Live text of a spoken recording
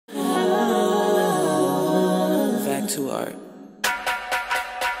to art.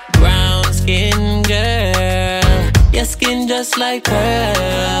 Brown skin girl, your skin just like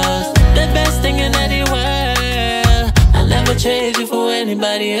pearls, the best thing in any world. I'll never trade you for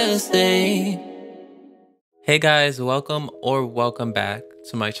anybody else, Hey guys, welcome back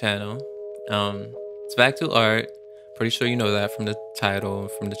to my channel. It's back to art. Pretty sure you know that from the title,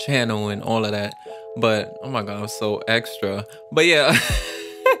 from the channel and all of that. But oh my god, I'm so extra. But yeah,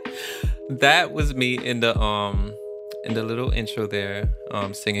 that was me in the little intro there,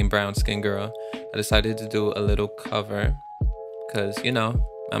 singing Brown Skin Girl. I decided to do a little cover because, you know,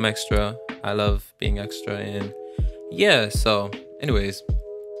 I'm extra. I love being extra. And yeah, so anyways,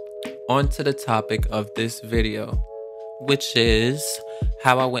 on to the topic of this video, which is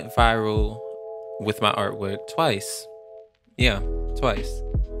how I went viral with my artwork twice. Yeah, twice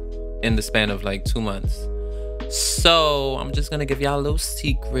in the span of like 2 months. So I'm just gonna give y'all little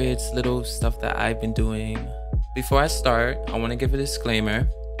secrets, little stuff that I've been doing. Before I start, I want to give a disclaimer.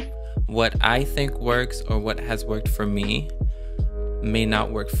 What I think works or what has worked for me may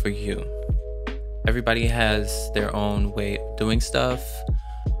not work for you. Everybody has their own way of doing stuff.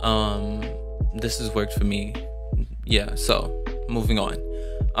 This has worked for me. Yeah, so moving on.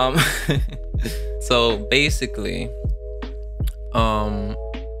 So basically,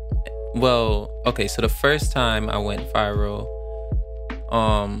 well, okay, so the first time I went viral,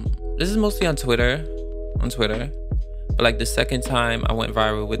 this is mostly on Twitter, but like the second time I went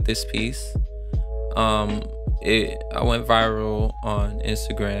viral with this piece, I went viral on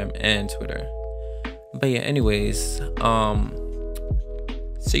Instagram and Twitter. But yeah, anyways,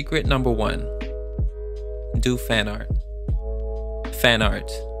 secret number 1, do fan art.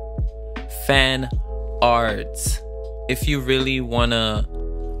 Fan art. If you really wanna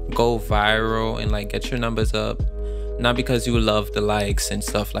go viral and like get your numbers up, not because you love the likes and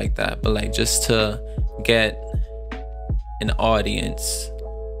stuff like that, but like just to get an audience,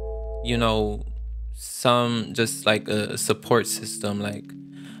 you know, just like a support system. Like,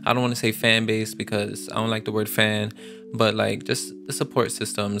 I don't want to say fan base because I don't like the word fan, but like just the support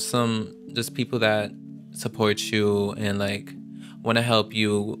system, just people that support you and like want to help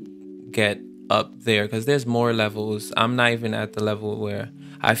you get up there, because there's more levels. I'm not even at the level where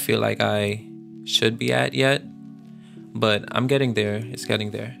I feel like I should be at yet, but I'm getting there. It's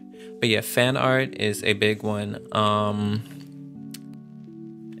getting there. But yeah, fan art is a big one.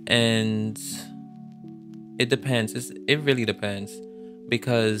 And it depends. It really depends,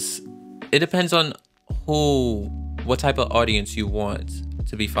 because it depends on what type of audience you want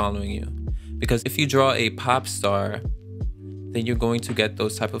to be following you. Because if you draw a pop star, then you're going to get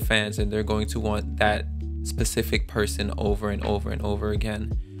those type of fans, and they're going to want that specific person over and over and over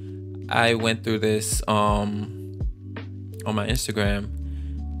again. I went through this on my Instagram,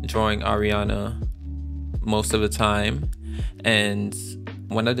 drawing Ariana most of the time, and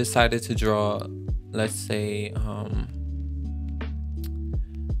when I decided to draw, let's say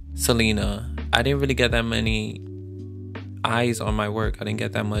Selena, I didn't really get that many eyes on my work. I didn't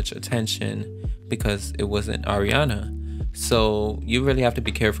get that much attention because it wasn't Ariana. So you really have to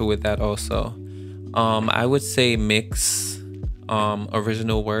be careful with that also. I would say mix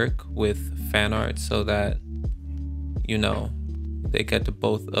original work with fan art so that, you know, they get the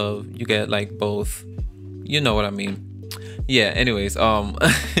both of, you get like both, you know what I mean. Yeah, anyways,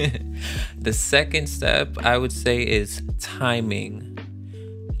 the second step I would say is timing.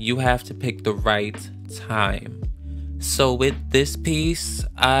 You have to pick the right time. So with this piece,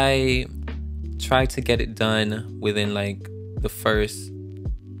 I tried to get it done within like the first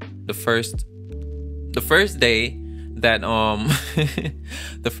day that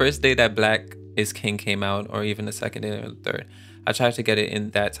the first day that Black is King came out, or even the second day or the third. I tried to get it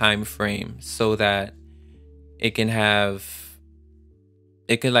in that time frame so that it can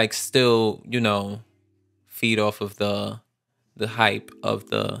like still, you know, feed off of the hype of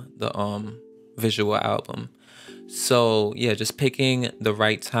the visual album. So yeah, just picking the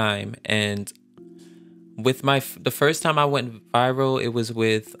right time. And with the first time I went viral, it was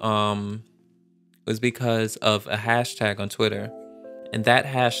because of a hashtag on Twitter, and that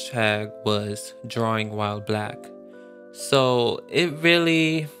hashtag was drawing while black. So it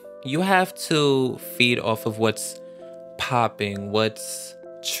really, you have to feed off of what's popping, what's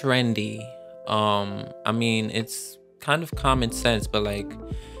trendy. I mean, it's kind of common sense, but like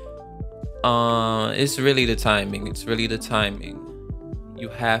it's really the timing. You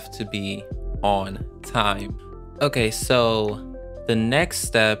have to be on time. Okay, so the next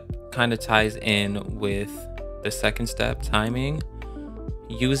step kind of ties in with the second step, timing.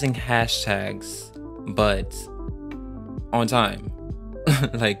 Using hashtags, but on time.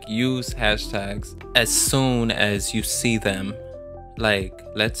 Like, use hashtags as soon as you see them. Like,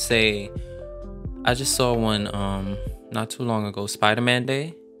 let's say I just saw one not too long ago, Spider-Man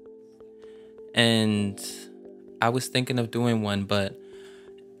Day, and I was thinking of doing one, but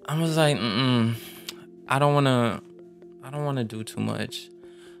I was like, I don't wanna do too much.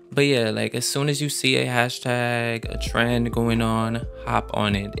 But yeah, like, as soon as you see a hashtag, a trend going on, hop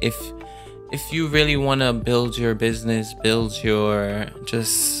on it. If you really wanna build your business, build your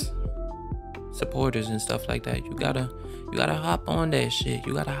just supporters and stuff like that, you gotta hop on that shit.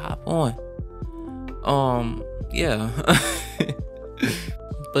 You gotta hop on. Yeah.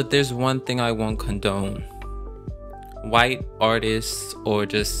 But there's one thing I won't condone. White artists or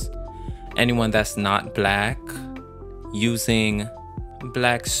just anyone that's not black using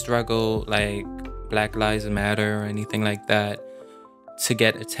black struggle, like Black Lives Matter or anything like that, to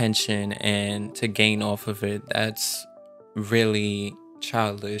get attention and to gain off of it. That's really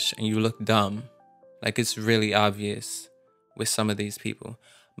childish, and you look dumb. Like, it's really obvious with some of these people.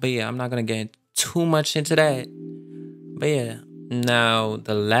 But yeah, I'm not gonna get too much into that. But yeah, now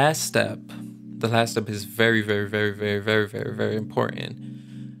the last step is very, very, very, very, very, very, very important.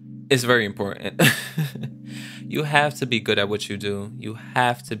 It's very important. You have to be good at what you do. You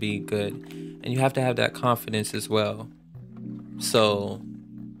have to be good, and you have to have that confidence as well. So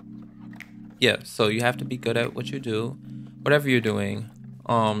yeah, so you have to be good at what you do, whatever you're doing.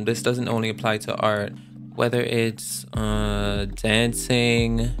 This doesn't only apply to art, whether it's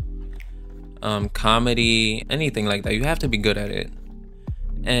dancing, comedy, anything like that. You have to be good at it,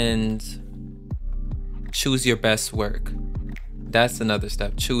 and choose your best work. That's another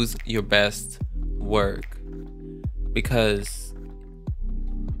step. Choose your best work, because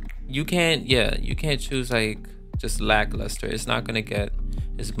you can't choose like just lackluster. It's not gonna get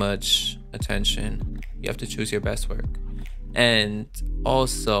as much attention. You have to choose your best work. And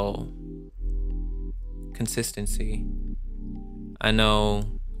also consistency. I know,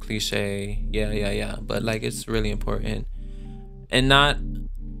 cliche, yeah, but like, it's really important. And not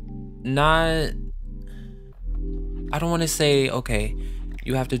I don't want to say, okay,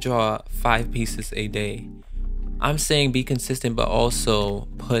 you have to draw 5 pieces a day. I'm saying be consistent, but also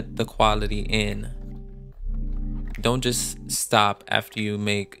put the quality in. Don't just stop after you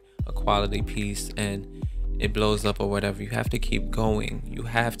make a quality piece and it blows up or whatever. You have to keep going. You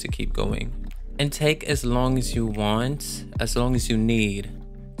have to keep going. And take as long as you want, as long as you need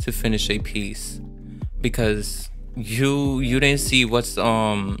to finish a piece. Because you didn't see what's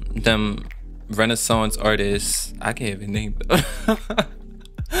them Renaissance artists, I can't even name them.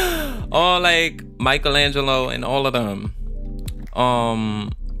 All like Michelangelo and all of them.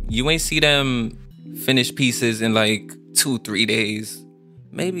 You ain't see them finish pieces in like 2-3 days.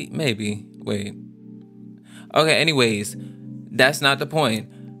 Maybe. Wait. Okay, anyways, that's not the point.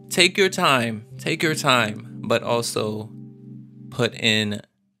 Take your time, but also put in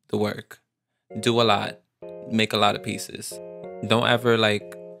the work. Do a lot. Make a lot of pieces. Don't ever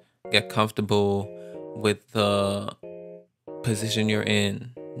like get comfortable with the position you're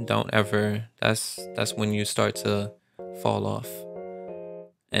in. Don't ever. That's when you start to fall off.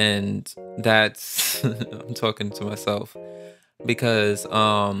 And that's I'm talking to myself, because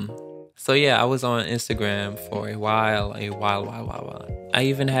so yeah, I was on Instagram for a while. I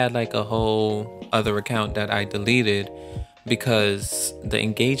even had like a whole other account that I deleted because the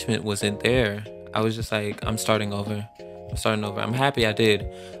engagement wasn't there. I was just like, I'm starting over. I'm happy I did,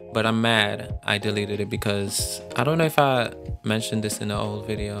 but I'm mad I deleted it, because I don't know if I mentioned this in an old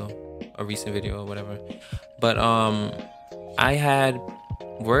video, a recent video or whatever, but I had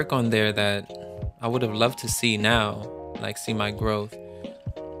work on there that I would have loved to see now, like see my growth.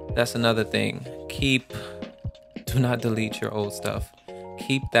 That's another thing. Do not delete your old stuff.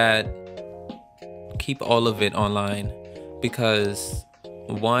 Keep all of it online, because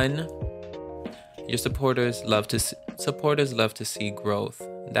one, your supporters love to see growth.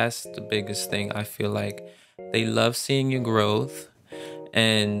 That's the biggest thing. I feel like they love seeing your growth,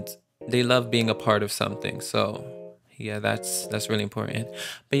 and they love being a part of something. So yeah, that's really important.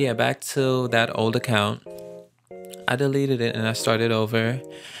 But yeah, back to that old account. I deleted it and I started over.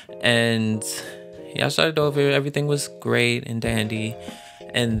 And yeah, I started over. Everything was great and dandy.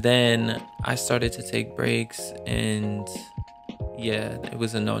 And then I started to take breaks, and yeah, it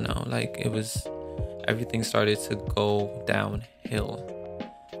was a no-no. Like, everything started to go downhill.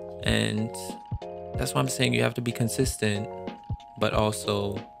 And that's why I'm saying you have to be consistent, but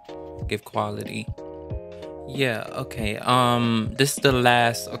also give quality. Yeah, okay. This is the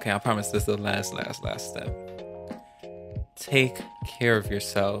last, okay, I promise this is the last step. Take care of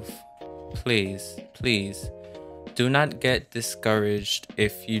yourself. Please. Do not get discouraged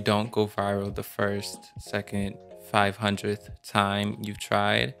if you don't go viral the first, second, 500th time you've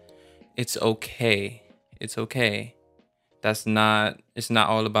tried. It's okay. It's okay. It's not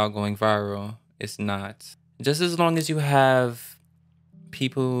all about going viral. It's not. Just as long as you have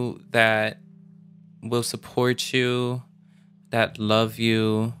people that will support you, that love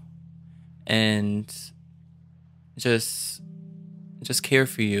you, and just care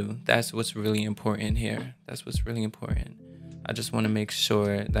for you. That's what's really important here. That's what's really important. I just want to make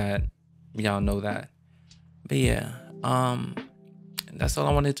sure that y'all know that. But yeah, that's all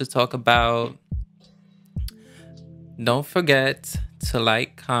I wanted to talk about. Don't forget to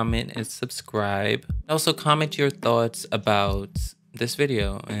like, comment, and subscribe. Also, comment your thoughts about this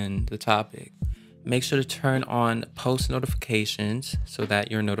video and the topic. Make sure to turn on post notifications so that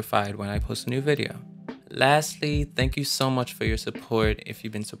you're notified when I post a new video. Lastly, thank you so much for your support if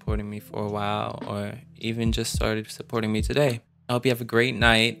you've been supporting me for a while or even just started supporting me today. I hope you have a great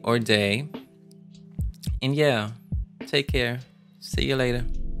night or day. And yeah, take care. See you later.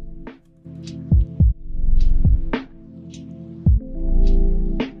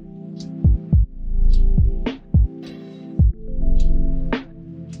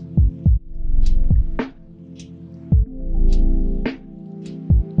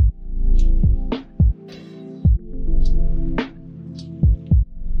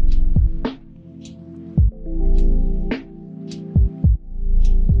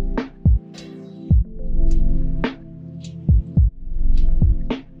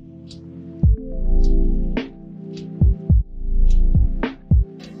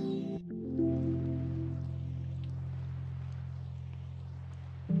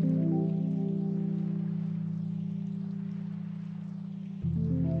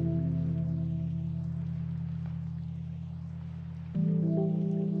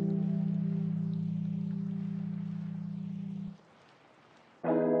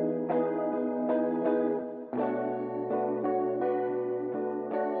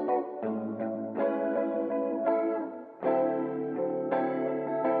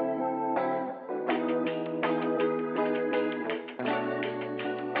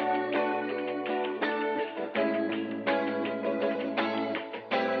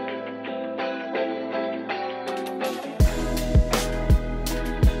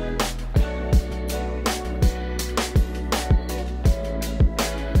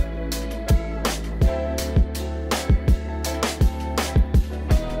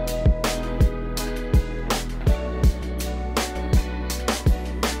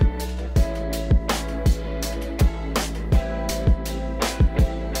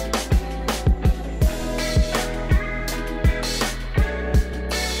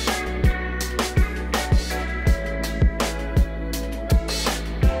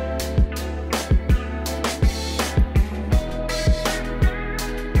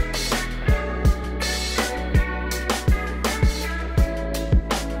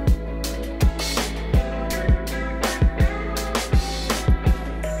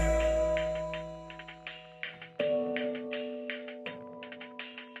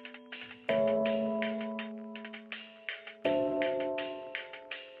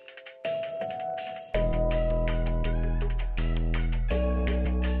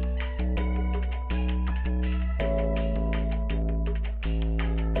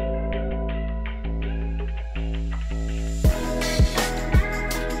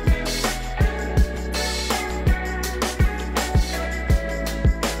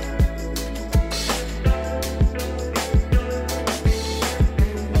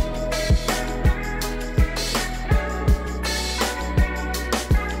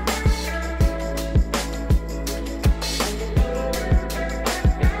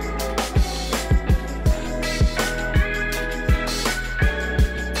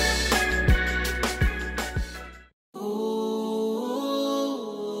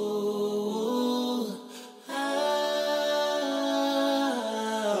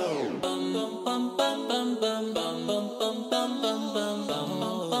 bum bum bum bum bum bum bum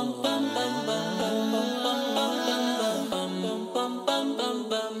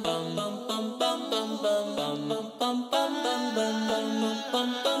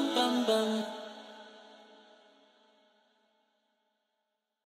bum bum bum bum.